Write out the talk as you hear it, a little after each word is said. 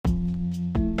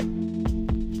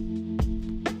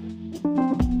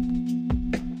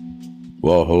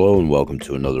Well, hello and welcome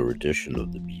to another edition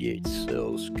of the BH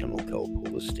Sales Kennel Kelp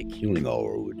Holistic Healing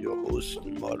Hour with your host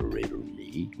and moderator,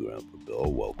 me, Grandpa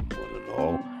Bill. Welcome one and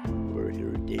all. We're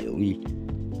here daily.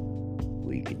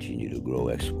 We continue to grow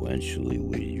exponentially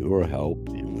with your help,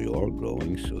 and we are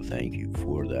growing, so thank you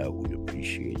for that. We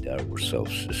appreciate that. We're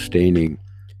self-sustaining.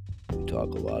 We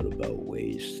talk a lot about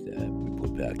ways that we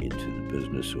put back into the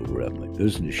business over at my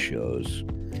business shows.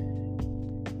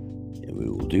 And we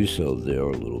will do so there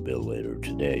a little bit later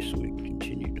today, so we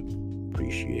continue to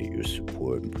appreciate your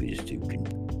support, and please do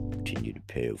continue to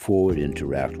pay it forward.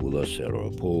 Interact with us at our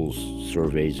polls,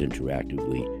 surveys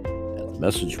interactively at the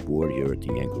message board here at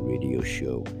the Anchor Radio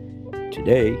Show.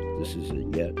 Today, this is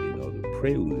yet another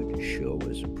prelude show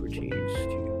as it pertains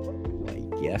to my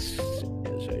guests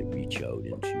as I reach out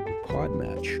into the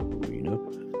Podmatch arena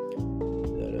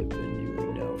that I've been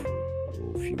doing now for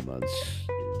a few months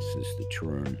since the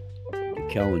turn the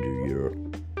calendar year.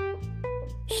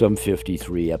 Some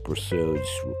 53 episodes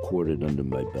recorded under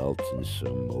my belt and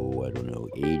some,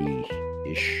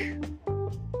 80-ish in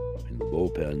the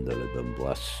bullpen that I've been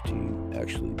blessed to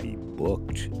actually be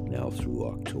booked now through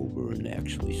October and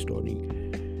actually starting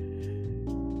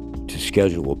to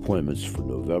schedule appointments for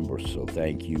November. So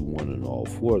thank you one and all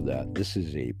for that. This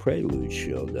is a prelude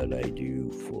show that I do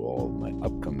for all my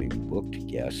upcoming booked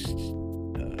guests.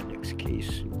 Next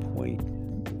case in point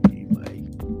my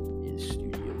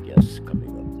in-studio guests coming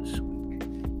up this week,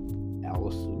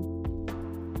 Allison.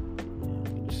 And I'm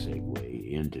going to segue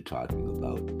into talking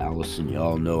about Allison.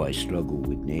 Y'all know I struggle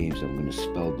with names. I'm going to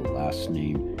spell the last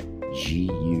name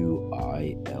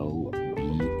Guilbault.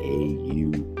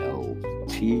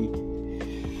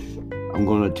 I'm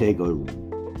going to take a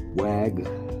wag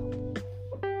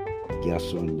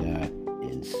guess on that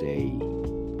and say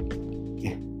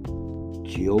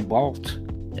Guilbault.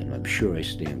 And I'm sure I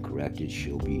stand corrected.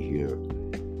 She'll be here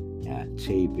at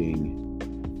taping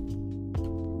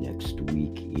next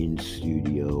week in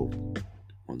studio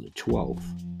on the 12th.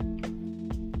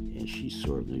 And she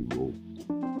certainly will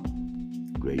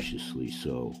graciously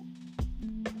so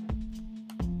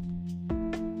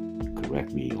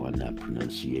correct me on that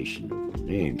pronunciation of her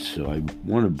name. So I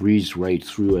want to breeze right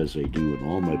through, as I do in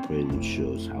all my prelude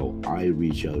shows, how I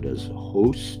reach out as a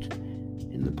host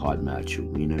in the Podmatch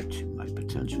arena to my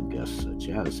potential guests such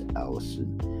as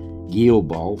Allison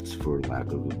Guilbault, for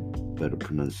lack of a better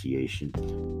pronunciation.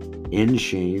 In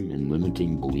shame and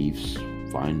limiting beliefs,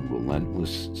 find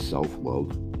relentless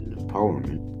self-love and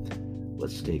empowerment.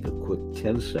 Let's take a quick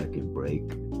 10-second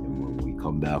break, and when we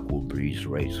come back, we'll breeze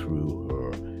right through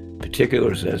her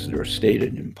particulars as they're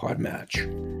stated in Podmatch.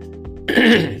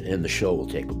 And the show will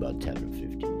take about 10 or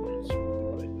 15 minutes.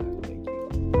 We'll be right back. Thank you.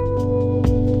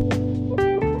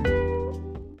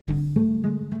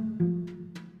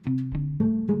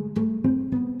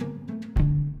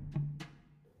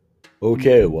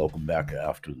 Okay, welcome back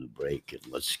after the break, and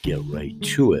let's get right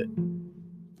to it.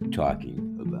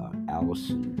 Talking about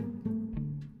Allison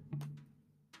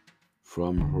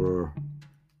from her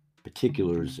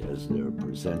particulars as they're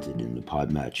presented in the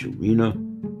Podmatch arena.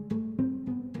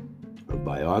 Her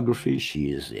biography: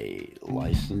 she is a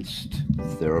licensed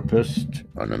therapist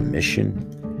on a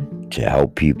mission to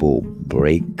help people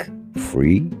break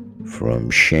free from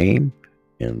shame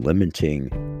and limiting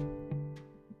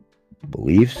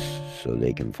beliefs so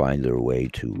they can find their way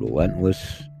to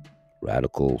relentless,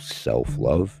 radical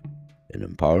self-love and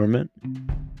empowerment.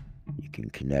 You can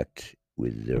connect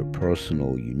with their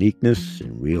personal uniqueness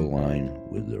and realign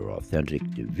with their authentic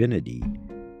divinity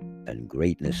and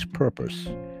greatness purpose.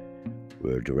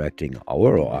 We're directing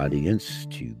our audience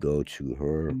to go to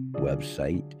her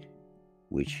website,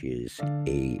 which is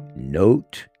a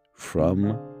note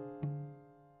from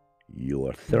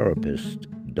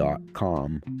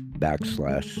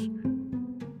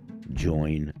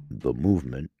yourtherapist.com/join the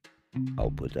movement.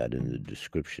 I'll put that in the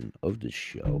description of this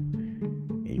show.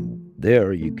 And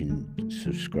there you can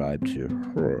subscribe to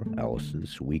her,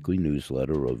 Allison's, weekly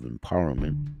newsletter of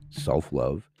empowerment,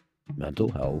 self-love,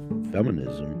 mental health,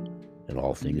 feminism, and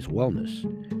all things wellness.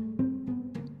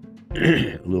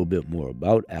 A little bit more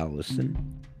about Allison,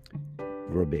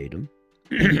 verbatim.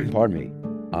 Pardon me.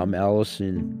 I'm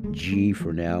Allison G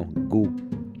for now.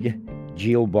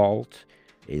 Guilbault,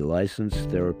 a licensed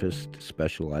therapist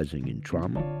specializing in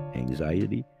trauma,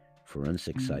 anxiety,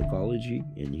 forensic psychology,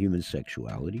 and human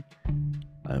sexuality.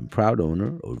 I'm proud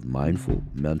owner of Mindful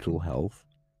Mental Health,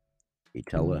 a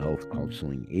telehealth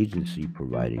counseling agency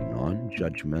providing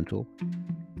non-judgmental,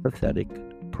 empathetic,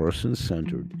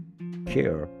 person-centered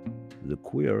care to the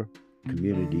queer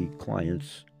community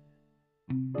clients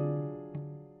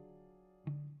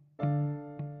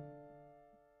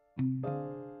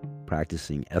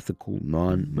practicing ethical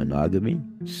non-monogamy,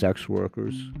 sex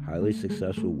workers, highly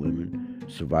successful women,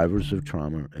 survivors of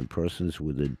trauma, and persons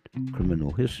with a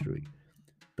criminal history.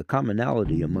 The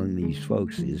commonality among these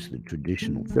folks is that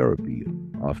traditional therapy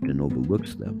often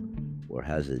overlooks them or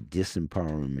has a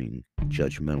disempowering,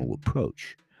 judgmental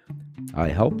approach. I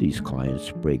help these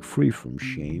clients break free from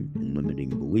shame and limiting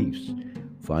beliefs,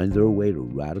 find their way to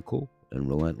radical and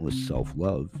relentless self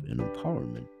love and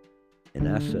empowerment, and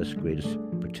access greatest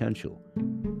potential.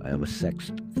 I am a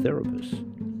sex therapist.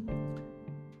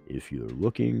 If you're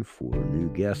looking for new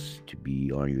guests to be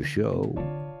on your show,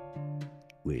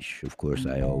 which of course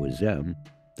I always am,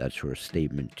 that's her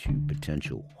statement to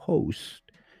potential host.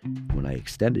 When I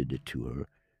extended it to her,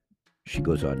 she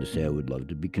goes on to say, I would love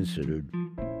to be considered.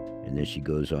 And then she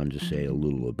goes on to say a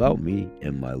little about me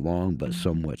and my long but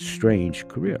somewhat strange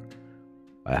career.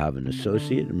 I have an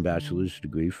associate and bachelor's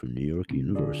degree from New York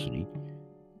University,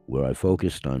 where I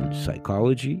focused on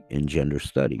psychology and gender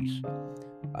studies.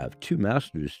 I have 2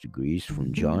 master's degrees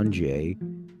from John Jay,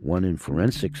 one in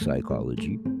forensic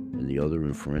psychology and the other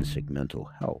in forensic mental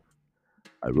health.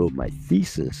 I wrote my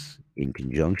thesis in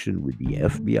conjunction with the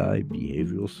FBI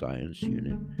Behavioral Science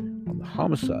Unit on the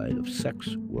homicide of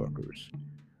sex workers.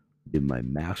 Did my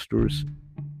master's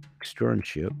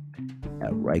externship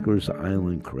at Rikers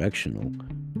Island Correctional,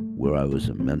 where I was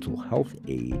a mental health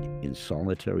aide in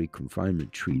solitary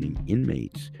confinement treating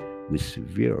inmates with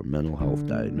severe mental health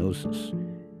diagnosis.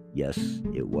 Yes,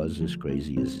 it was as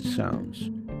crazy as it sounds.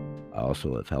 I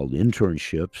also have held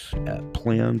internships at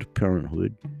Planned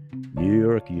Parenthood, New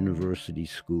York University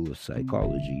School of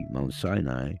Psychology, Mount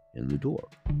Sinai, and The Door.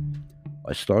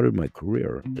 I started my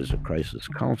career as a crisis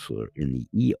counselor in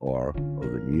the ER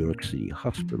of a New York City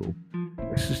hospital,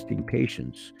 assisting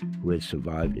patients who had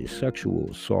survived a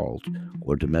sexual assault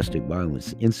or domestic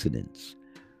violence incidents.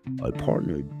 I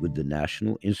partnered with the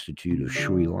National Institute of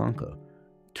Sri Lanka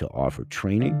to offer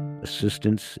training,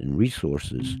 assistance, and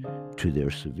resources to their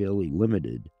severely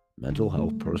limited mental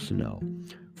health personnel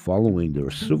following their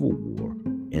civil war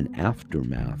and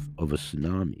aftermath of a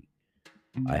tsunami.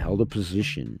 I held a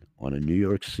position on a New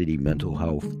York City mental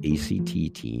health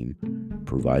ACT team,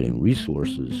 providing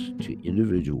resources to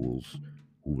individuals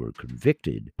who were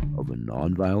convicted of a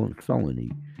nonviolent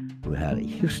felony who had a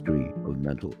history of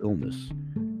mental illness.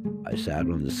 I sat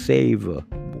on the SAVE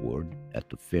board at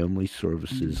the Family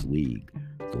Services League,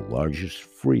 the largest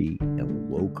free and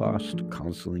low-cost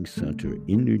counseling center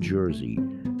in New Jersey,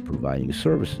 providing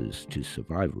services to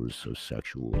survivors of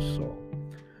sexual assault.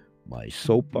 My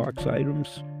soapbox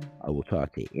items, I will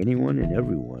talk to anyone and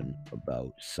everyone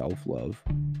about self-love,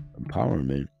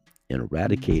 empowerment, and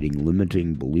eradicating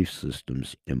limiting belief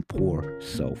systems and poor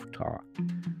self-talk.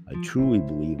 I truly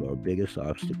believe our biggest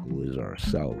obstacle is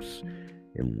ourselves,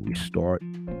 and when we start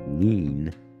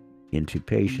lean into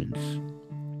patience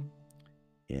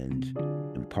and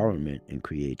empowerment and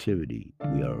creativity,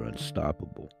 we are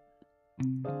unstoppable.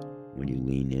 When you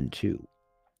lean into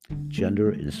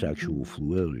gender and sexual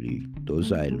fluidity,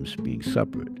 those items being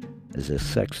separate. As a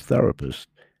sex therapist,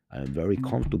 I am very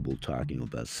comfortable talking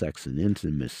about sex and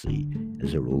intimacy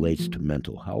as it relates to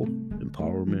mental health,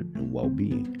 empowerment, and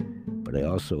well-being. But I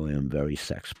also am very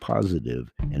sex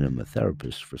positive and am a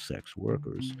therapist for sex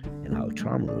workers and how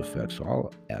trauma affects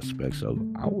all aspects of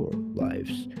our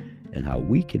lives and how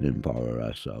we can empower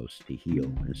ourselves to heal.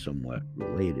 And somewhat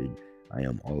related, I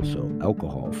am also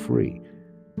alcohol-free.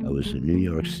 I was a New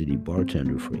York City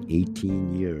bartender for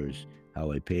 18 years,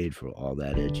 how I paid for all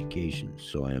that education,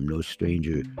 so I am no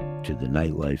stranger to the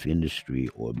nightlife industry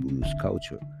or booze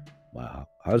culture. My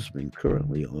husband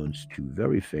currently owns 2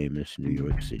 very famous New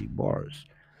York City bars,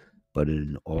 but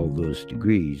in all those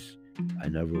degrees, I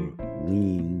never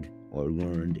leaned or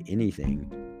learned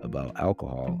anything about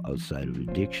alcohol outside of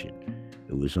addiction.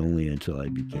 It was only until I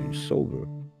became sober,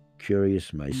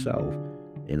 curious myself,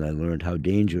 and I learned how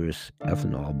dangerous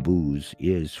ethanol booze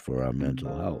is for our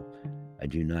mental health. I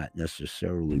do not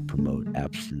necessarily promote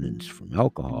abstinence from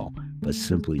alcohol, but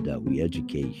simply that we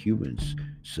educate humans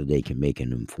so they can make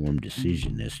an informed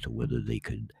decision as to whether they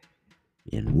could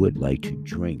and would like to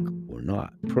drink or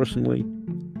not. Personally,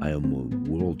 I am a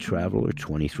world traveler,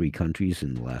 23 countries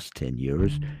in the last 10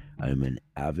 years. I am an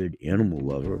avid animal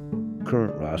lover.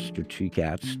 Current roster, 2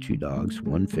 cats, 2 dogs,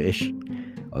 1 fish.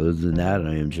 Other than that,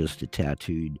 I am just a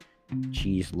tattooed,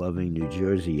 cheese-loving New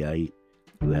Jerseyite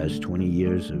who has 20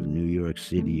 years of New York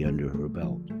City under her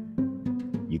belt.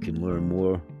 You can learn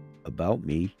more about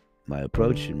me, my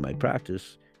approach, and my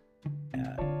practice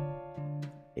at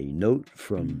a note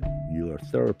from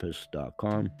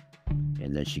yourtherapist.com.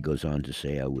 And then she goes on to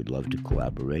say, I would love to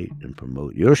collaborate and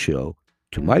promote your show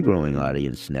to my growing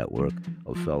audience network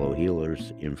of fellow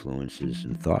healers, influencers,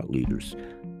 and thought leaders.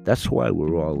 That's why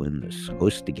we're all in this.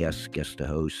 Host to guest, guest to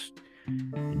host.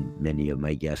 And many of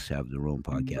my guests have their own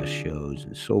podcast shows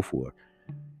and so forth.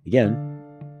 Again,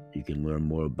 you can learn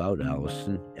more about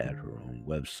Allison at her own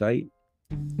website.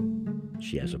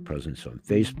 She has a presence on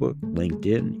Facebook,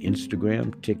 LinkedIn,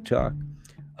 Instagram, TikTok.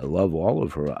 I love all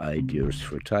of her ideas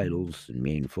for titles and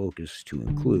main focus to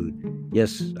include,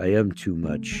 yes, I am too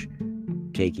much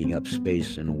taking up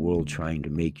space in a world trying to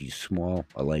make you small.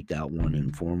 I like that one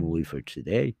informally for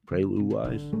today,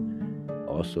 prelude-wise.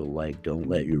 Also like Don't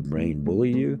Let Your Brain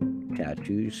Bully You,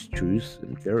 Tattoos, Truth,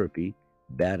 and Therapy,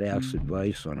 Badass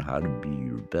Advice on How to Be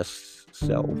Your Best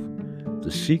Self,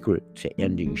 The Secret to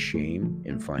Ending Shame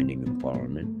and Finding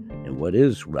Empowerment, and What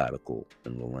is Radical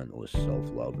and Relentless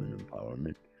Self-Love and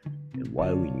Empowerment, and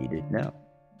Why We Need It Now.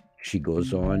 She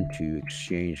goes on to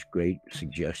exchange great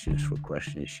suggestions for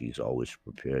questions she's always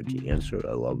prepared to answer.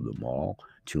 I love them all,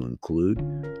 to include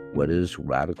what is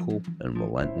radical and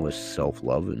relentless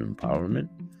self-love and empowerment?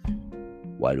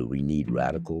 Why do we need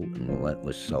radical and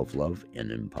relentless self-love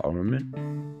and empowerment?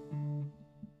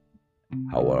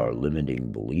 How are our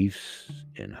limiting beliefs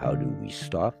and how do we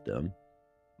stop them?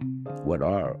 What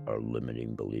are our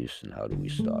limiting beliefs and how do we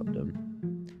stop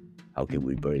them? How can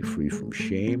we break free from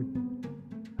shame?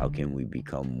 How can we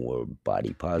become more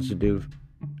body positive?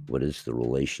 What is the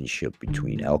relationship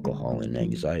between alcohol and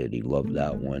anxiety? Love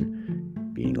that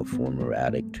one, being a former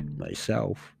addict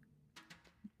myself.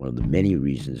 One of the many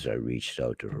reasons I reached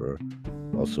out to her,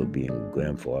 also being a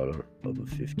grandfather of a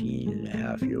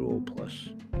 15-and-a-half-year-old plus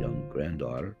young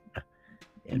granddaughter,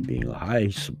 and being a high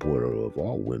supporter of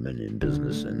all women in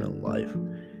business and in life.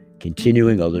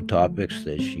 Continuing other topics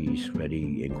that she's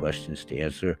ready and questions to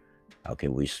answer. How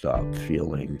can we stop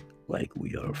feeling like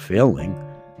we are failing?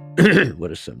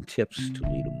 What are some tips to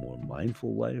lead a more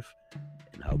mindful life?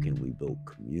 And how can we build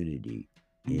community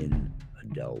in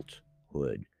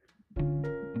adulthood?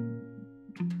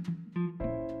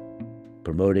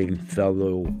 Promoting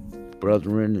fellow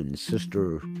brethren and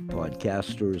sister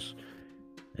podcasters.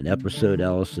 An episode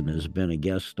Allison has been a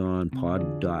guest on,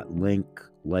 pod.link,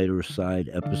 lighter side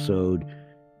episode.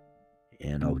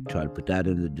 And I'll try to put that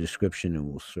in the description, and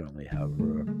we'll certainly have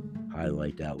her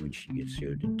highlight that when she gets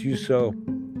here to do so.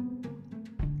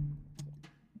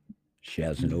 She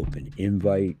has an open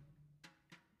invite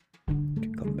to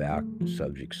come back. The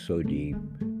subject's so deep.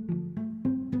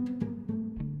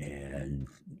 And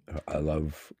I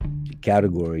love the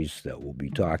categories that we'll be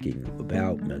talking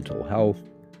about: mental health,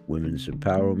 women's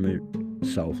empowerment,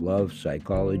 self-love,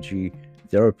 psychology,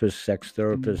 therapist, sex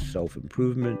therapist,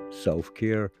 self-improvement,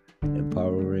 self-care,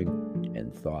 empowering,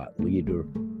 and thought leader.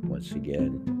 Once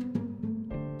again,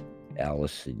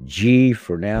 Allison G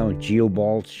for now.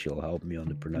 Geobalt, she'll help me on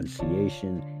the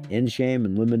pronunciation. End shame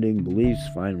and limiting beliefs,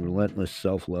 find relentless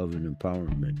self-love and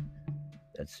empowerment.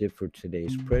 That's it for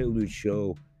today's Prelude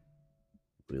Show.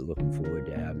 We're looking forward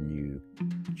to having you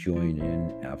join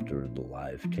in after the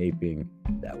live taping.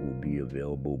 That will be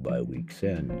available by week's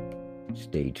end.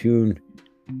 Stay tuned.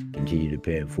 Continue to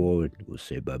pay it forward. We'll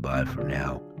say bye-bye for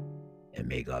now. And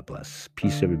may God bless.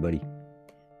 Peace, everybody.